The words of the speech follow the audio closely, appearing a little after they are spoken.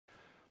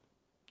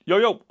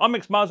Yo, I'm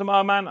Micks Mowers,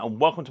 Mower Man, and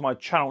welcome to my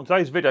channel. In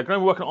today's video, I'm going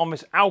to be working on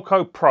this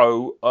Alco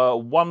Pro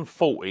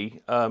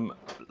 140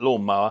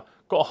 lawnmower.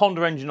 Got a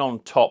Honda engine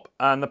on top,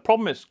 and the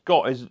problem it's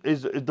got is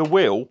the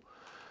wheel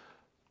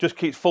just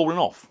keeps falling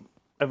off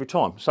every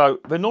time. So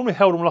they're normally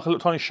held on like a little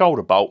tiny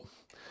shoulder bolt.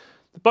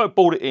 The bloke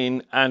brought it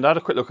in, and I had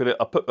a quick look at it.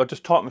 I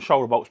just tightened the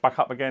shoulder bolts back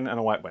up again,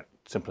 and away it went.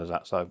 Simple as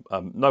that. So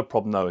no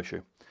problem, no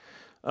issue.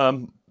 But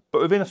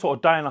within a sort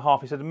of day and a half,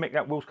 he said, Mick,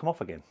 that wheel's come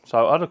off again.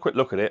 So I had a quick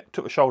look at it,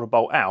 took the shoulder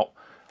bolt out,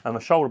 and the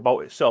shoulder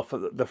bolt itself,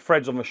 the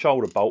threads on the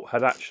shoulder bolt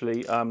had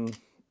actually all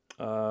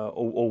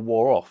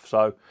wore off.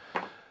 So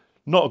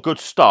not a good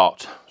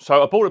start.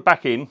 So I brought it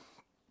back in,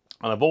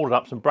 and I've ordered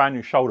up some brand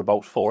new shoulder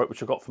bolts for it,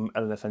 which I got from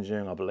L&S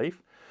Engineering, I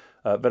believe.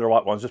 They're the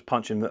right ones, just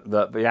punching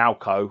the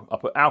Alco. I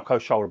put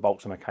Alco shoulder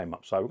bolts and they came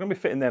up. So we're going to be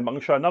fitting them. I'm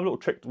going to show you another little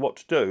trick to what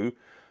to do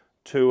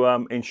to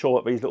ensure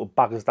that these little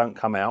buggers don't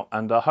come out,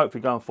 and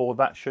hopefully going forward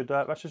that should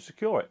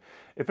secure it.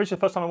 If this is the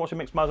first time you're watching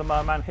Micks Mowers and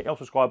Mower Man, hit the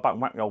subscribe button,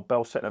 whack the old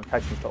bell, set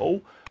notifications to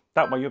all.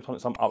 That way you'll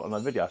have some upload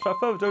on video. So without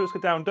further ado, let's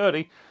get down and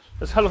dirty.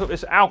 Let's have a look at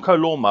this Alco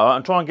lawnmower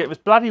and try and get this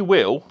bloody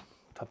wheel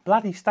to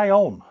bloody stay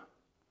on.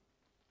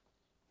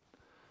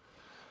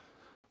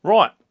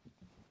 Right,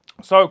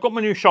 so I've got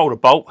my new shoulder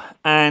bolt,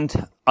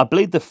 and I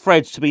believe the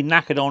threads to be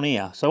knackered on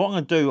here. So what I'm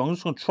going to do, I'm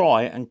just going to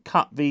try and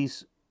cut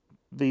this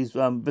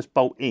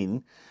bolt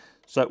in,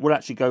 so it will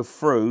actually go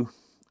through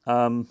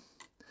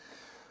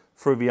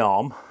through the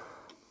arm.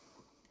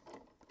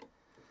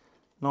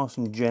 Nice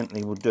and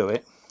gently we'll do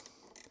it.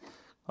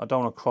 I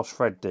don't want to cross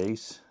thread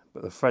these,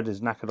 but the thread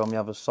is knackered on the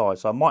other side,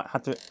 so I might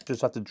have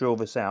to drill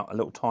this out a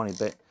little tiny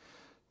bit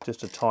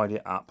just to tidy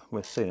it up.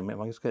 We'll see in a minute.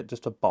 If I just get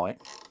just a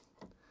bite,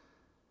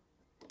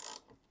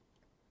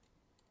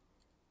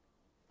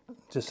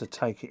 just to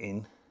take it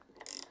in.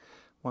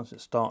 Once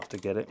it starts to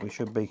get it, we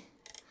should be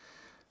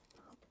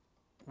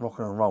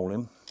rocking and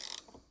rolling.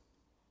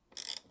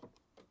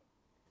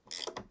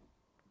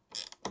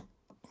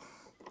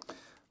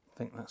 I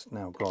think that's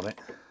now got it.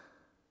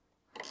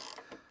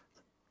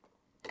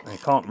 And you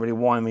can't really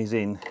wind these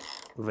in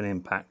with an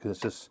impact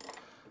because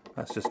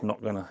that's just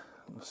not gonna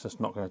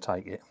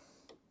take it.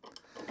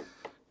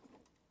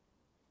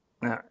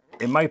 Now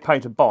it may pay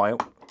to buy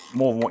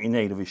more than what you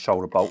need of these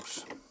shoulder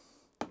bolts.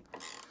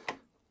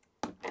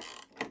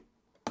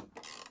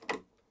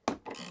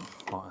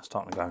 Right, it's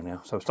starting to go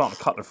now. So we're starting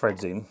to cut the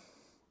threads in.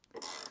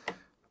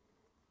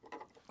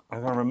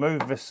 I'm going to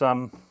remove this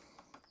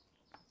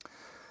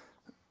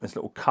this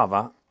little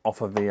cover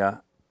off of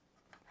the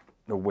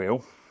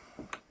wheel.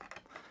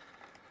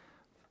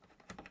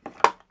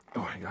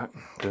 There we go.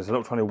 There's a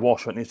little tiny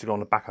washer that needs to go on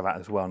the back of that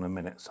as well in a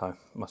minute, so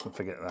mustn't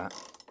forget that.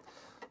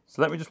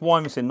 So let me just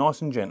wind this in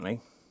nice and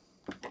gently.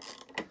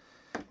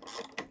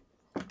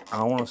 And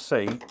I want to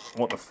see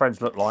what the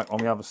threads look like on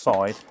the other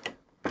side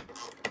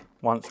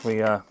once we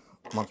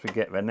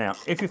get there. Now,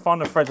 if you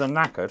find the threads are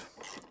knackered,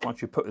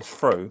 once you put this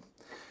through,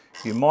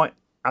 you might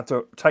have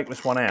to take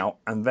this one out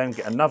and then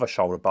get another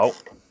shoulder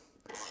bolt.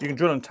 You can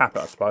drill and tap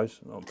it, I suppose,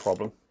 not a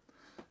problem.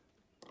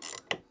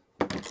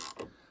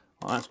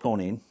 Well, that's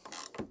gone in,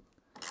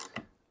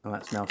 and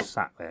that's now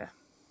sat there.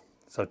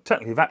 So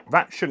technically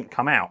that shouldn't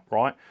come out,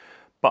 right?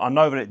 But I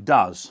know that it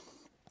does.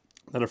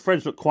 Now the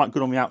threads look quite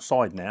good on the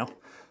outside now.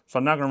 So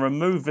I'm now going to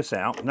remove this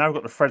out. Now we've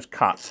got the threads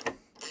cut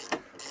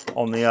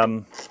on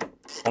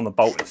the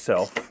bolt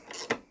itself.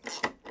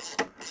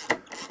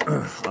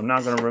 I'm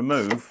now going to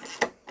remove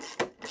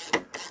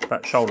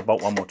that shoulder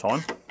bolt one more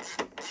time.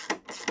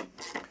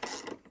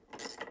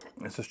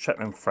 Let's just check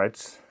them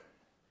threads.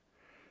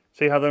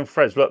 See how them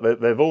threads look?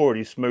 They've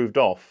already smoothed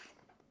off.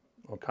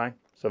 Okay,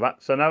 so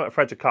now that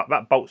threads are cut,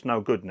 that bolt's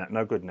no good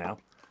now.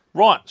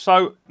 Right,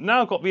 so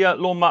now I've got the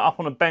lawnmower up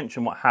on a bench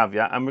and what have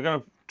you, and we're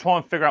going to try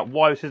and figure out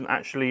why this isn't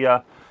actually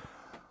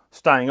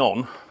staying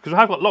on, because I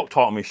have got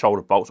Loctite on my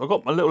shoulder bolts. I've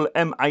got my little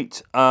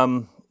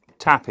M8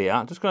 tap here.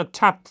 I'm just going to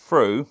tap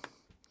through.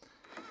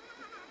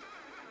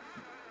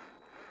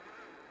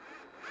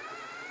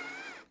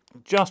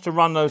 Just to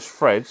run those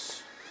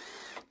threads.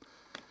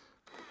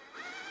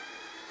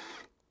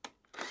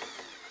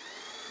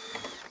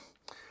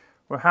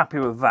 We're happy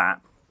with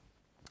that.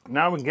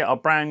 Now we can get our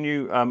brand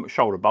new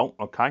shoulder bolt,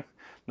 okay?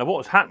 Now what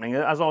was happening,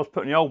 as I was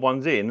putting the old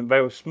ones in, they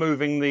were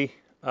smoothing the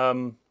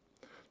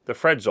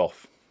threads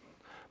off.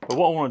 But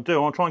what I want to do,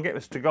 I want to try and get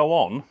this to go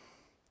on,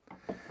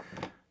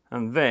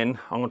 and then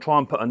I'm going to try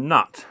and put a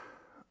nut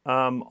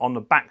on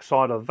the back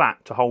side of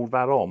that to hold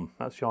that on.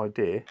 That's the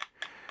idea.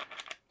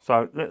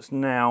 So let's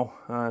now,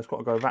 it's got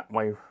to go that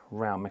way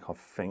round, Mick, I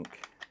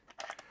think.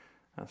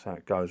 That's how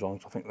it goes on.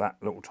 So I think that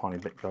little tiny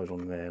bit goes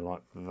on there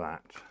like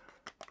that.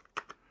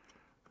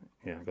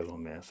 Yeah, it goes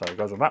on there. So it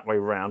goes on that way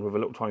round with a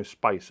little tiny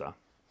spacer.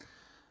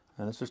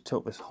 And let's just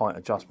tilt this height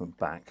adjustment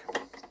back.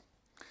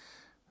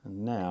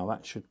 And now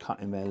that should cut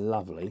in there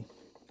lovely.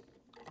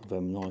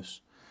 Them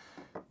nice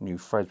new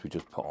threads we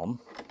just put on.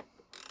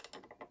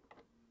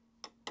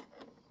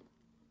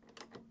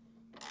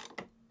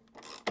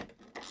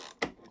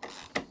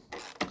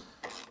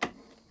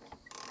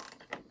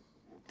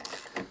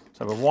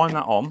 So we'll wind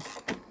that on.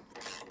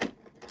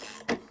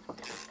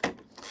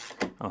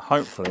 And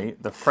hopefully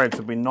the threads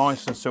will be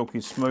nice and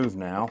silky smooth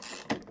now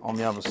on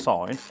the other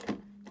side.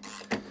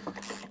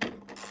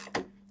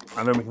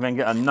 And then we can then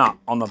get a nut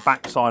on the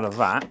back side of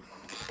that.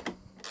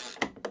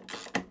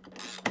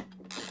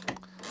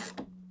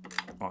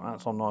 Right,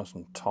 that's on nice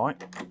and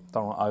tight.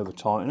 Don't want to over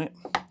tighten it.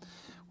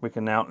 We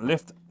can now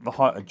lift the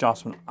height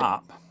adjustment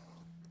up.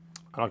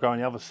 And I'll go on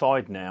the other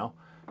side now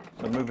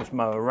to move this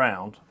mower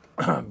around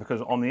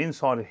because on the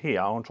inside of here,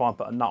 I want to try and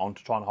put a nut on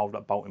to try and hold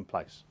that bolt in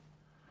place.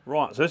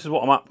 Right, so this is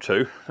what I'm up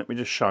to. Let me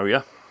just show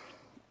you.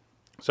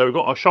 So we've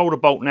got our shoulder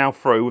bolt now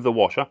through with the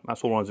washer.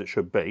 That's all as it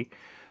should be.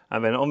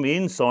 And then on the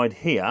inside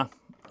here,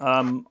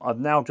 I've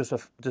now just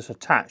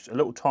attached a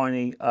little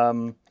tiny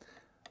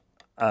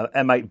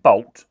M8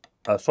 bolt,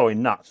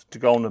 nut to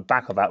go on the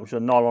back of that, which is a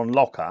nylon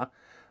locker.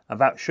 And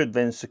that should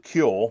then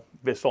secure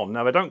this on.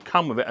 Now they don't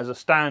come with it as a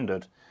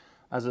standard.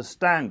 As a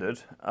standard,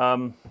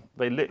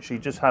 they literally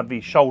just have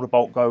the shoulder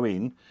bolt go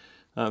in.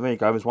 There you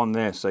go, there's one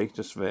there, see,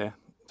 just there.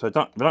 So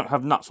they don't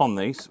have nuts on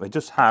these, they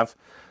just have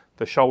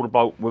the shoulder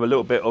bolt with a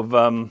little bit of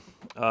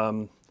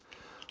Loctite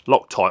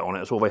on it,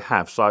 that's all they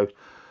have. So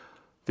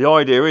the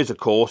idea is, of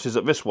course, is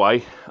that this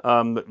way,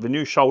 the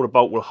new shoulder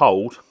bolt will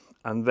hold,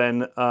 and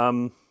then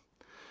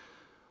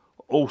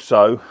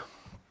also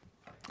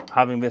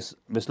having this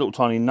little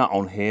tiny nut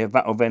on here,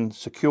 that will then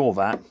secure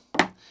that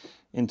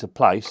into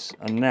place,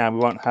 and now we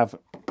won't have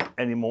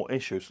any more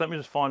issues. So let me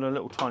just find a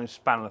little tiny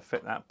spanner to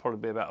fit that,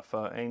 probably be about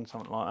 13,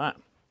 something like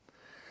that.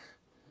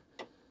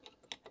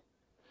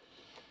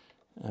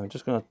 And we're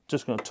just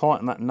gonna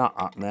tighten that nut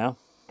up now,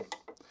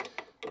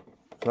 so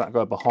that'll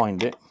go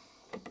behind it.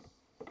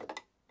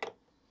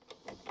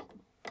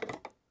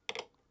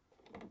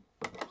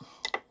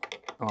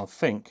 And I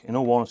think, in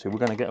all honesty, we're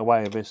going to get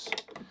away with this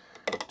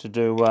to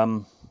do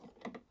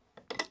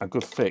a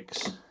good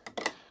fix,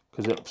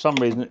 because for some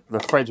reason the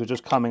threads were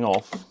just coming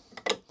off,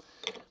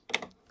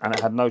 and it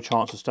had no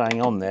chance of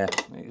staying on there.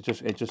 It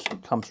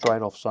just comes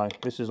straight off. So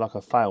this is like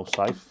a fail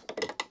safe.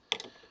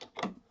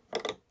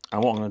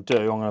 And what I'm going to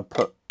do, I'm going to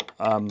put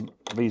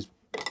these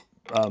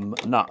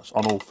nuts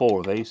on all 4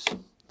 of these,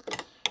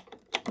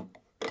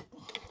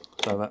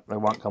 so that they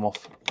won't come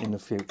off in the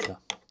future.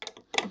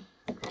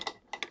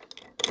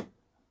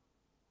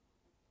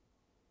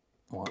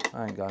 Right,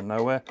 that ain't going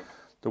nowhere.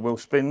 The wheel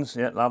spins,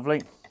 yeah,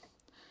 lovely.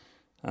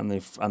 And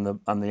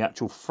the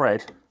actual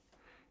thread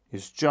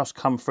is just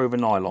come through the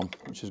nylon,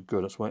 which is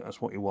good. That's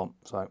what you want.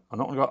 So I'm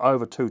not going to go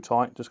over too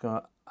tight. Just going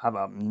to have it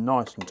up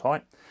nice and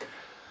tight.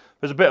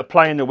 There's a bit of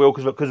play in the wheel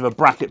because of a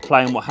bracket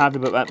play and what have you,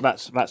 but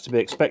that's to be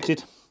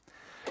expected.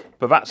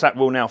 But that's that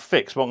wheel now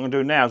fixed. What I'm going to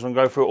do now is I'm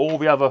going to go through all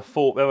the other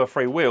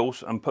 3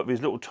 wheels and put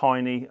these little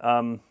tiny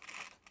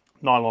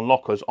nylon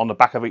lockers on the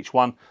back of each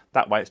one.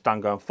 That way it's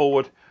done going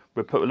forward.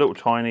 We'll put a little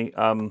tiny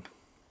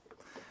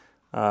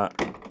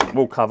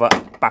wheel cover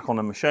back on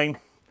the machine,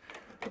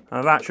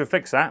 and that should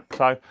fix that.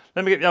 So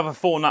let me get the other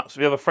 3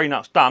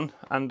 nuts done,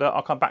 and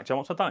I'll come back to you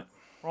once I've done it.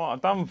 Right,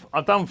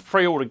 I've done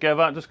 3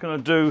 altogether. I'm just going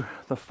to do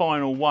the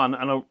final one,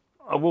 and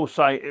I will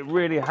say it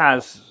really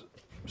has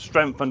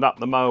strengthened up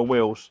the mower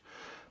wheels,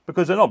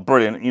 because they're not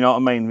brilliant, you know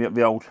what I mean.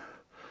 The old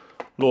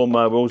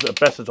lawnmower wheels at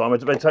the best of the time,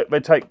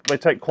 they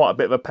take quite a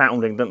bit of a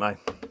pounding, don't they?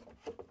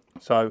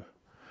 So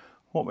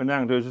what we're now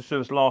going to do is just do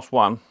this last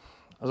one.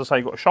 As I say,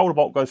 you've got a shoulder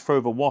bolt goes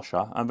through the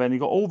washer, and then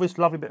you've got all this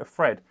lovely bit of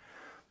thread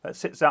that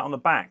sits out on the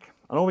back,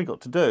 and all we've got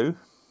to do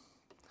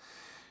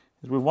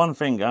is with one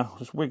finger,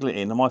 just wiggle it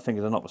in, and my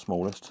fingers are not the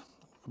smallest.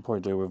 I can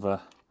probably do with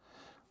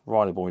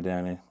Riley boy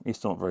down here. He's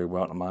still not very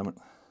well at the moment.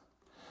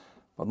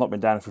 But I've not been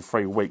down here for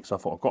 3 weeks, so I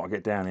thought I've got to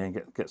get down here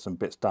and get some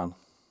bits done.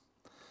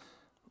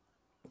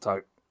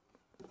 So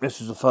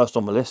this is the first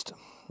on the list.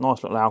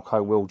 Nice little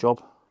Alco wheel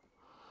job.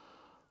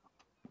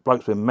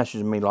 Bloke's been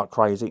messaging me like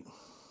crazy.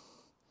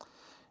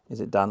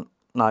 Is it done?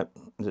 No.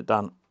 Is it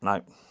done?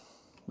 No.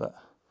 But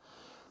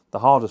the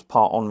hardest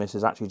part on this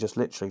is actually just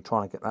literally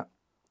trying to get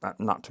that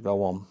nut to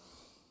go on.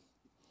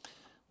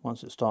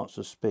 Once it starts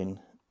to spin,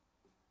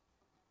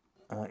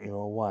 you're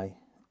away.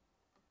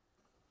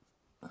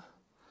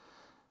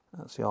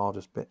 That's the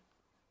hardest bit.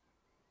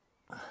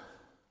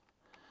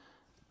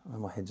 Oh,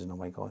 my head's in the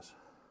way, guys.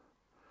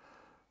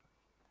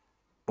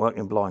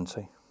 Working blind,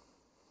 see.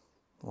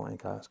 There you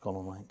go, it's gone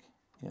on, I think.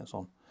 Yeah, it's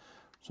on.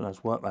 So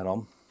let's work that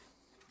on.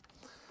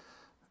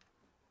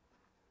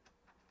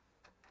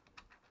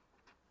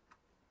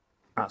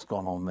 That's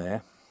gone on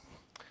there.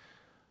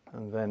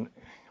 And then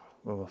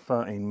with a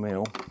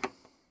 13mm,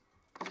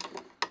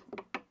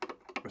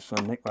 just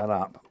going to nick that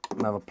up.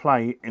 Now the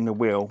play in the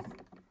wheel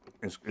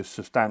is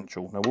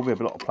substantial. There will be a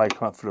lot of play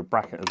coming up through the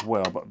bracket as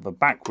well, but the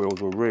back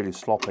wheels were really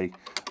sloppy,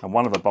 and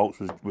one of the bolts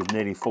was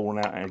nearly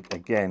falling out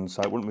again,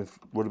 so it would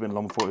have been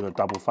long before it was a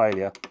double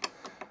failure.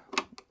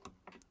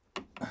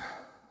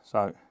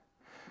 So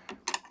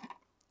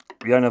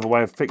the only other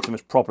way of fixing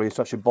this properly is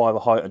to actually buy the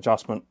height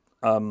adjustment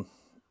arms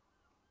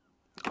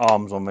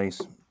on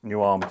these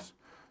new arms.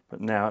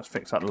 But now it's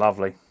fixed up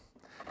lovely,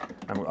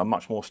 and we've got a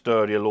much more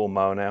sturdier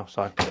lawnmower now.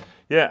 So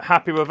yeah,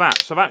 happy with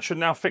that. So that should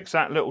now fix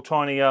that little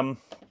tiny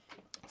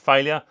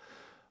failure.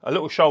 a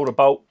little shoulder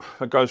bolt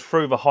that goes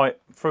through the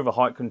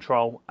height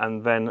control,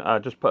 and then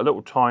just put a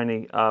little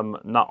tiny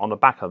nut on the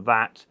back of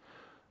that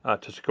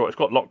to secure it. It's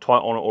got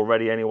Loctite on it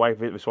already anyway.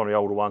 It's one of the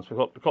older ones. We've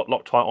got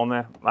Loctite on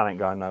there. That ain't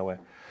going nowhere.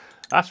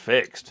 That's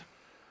fixed.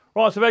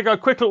 Right, so there you go.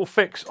 Quick little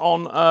fix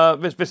on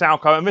this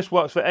Alco, and this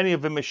works for any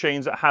of the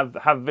machines that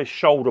have this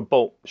shoulder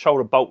bolt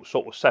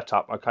sort of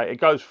setup. Okay, it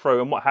goes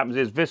through, and what happens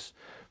is this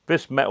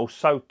metal's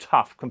so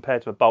tough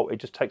compared to a bolt, it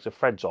just takes the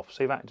threads off.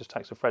 See that? It just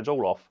takes the threads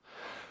all off.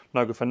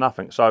 No good for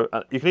nothing. So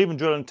you can even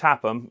drill and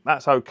tap them.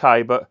 That's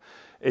okay, but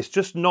it's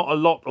just not a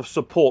lot of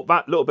support.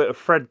 That little bit of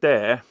thread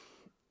there,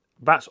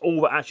 that's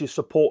all that actually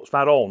supports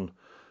that on.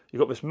 You've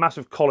got this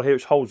massive collar here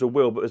which holds the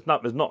wheel, but there's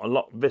not a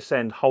lot this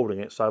end holding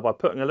it. So by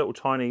putting a little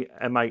tiny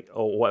M8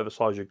 or whatever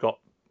size you've got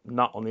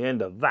nut on the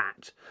end of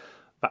that,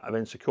 that'll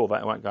then secure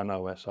that. It won't go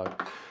nowhere. So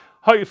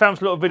hope you found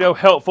this little video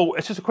helpful.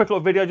 It's just a quick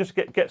little video just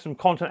to get some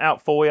content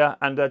out for you,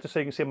 and just so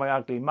you can see my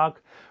ugly mug.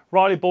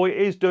 Riley boy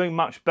is doing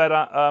much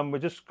better.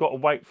 We've just got to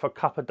wait for a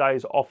couple of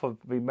days off of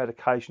the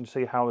medication to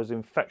see how his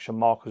infection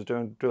markers are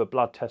doing. Do a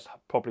blood test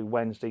probably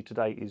Wednesday.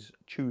 Today is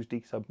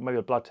Tuesday, so maybe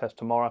a blood test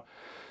tomorrow.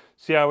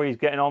 See how he's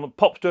getting on.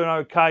 Pop's doing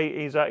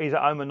okay. He's at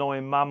home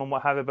annoying mum and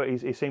what have you, but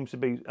he seems to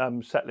be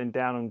settling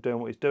down and doing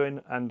what he's doing.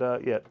 And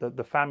yeah,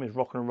 the family's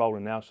rocking and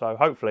rolling now. So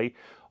hopefully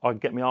I can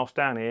get my arse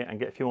down here and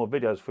get a few more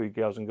videos for you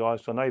girls and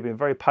guys. So I know you've been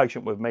very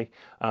patient with me,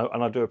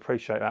 and I do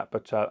appreciate that.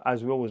 But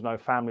as we always know,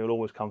 family will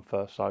always come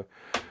first. So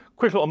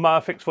quick little mower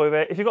fix for you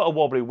there. If you've got a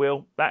wobbly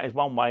wheel, that is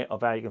one way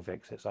of how you can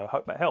fix it. So I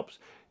hope that helps.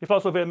 If you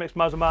like the video, Micks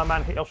Mowers and Mower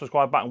Man, hit the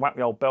subscribe button, whack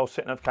the old bell,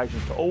 set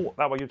notifications to all.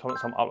 That way you'll tell me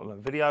time I upload a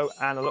video.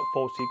 And I look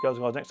forward to you girls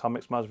and guys next time.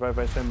 Micks Mowers very,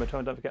 very soon. But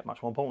don't forget,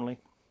 much more importantly,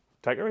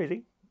 take it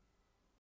easy.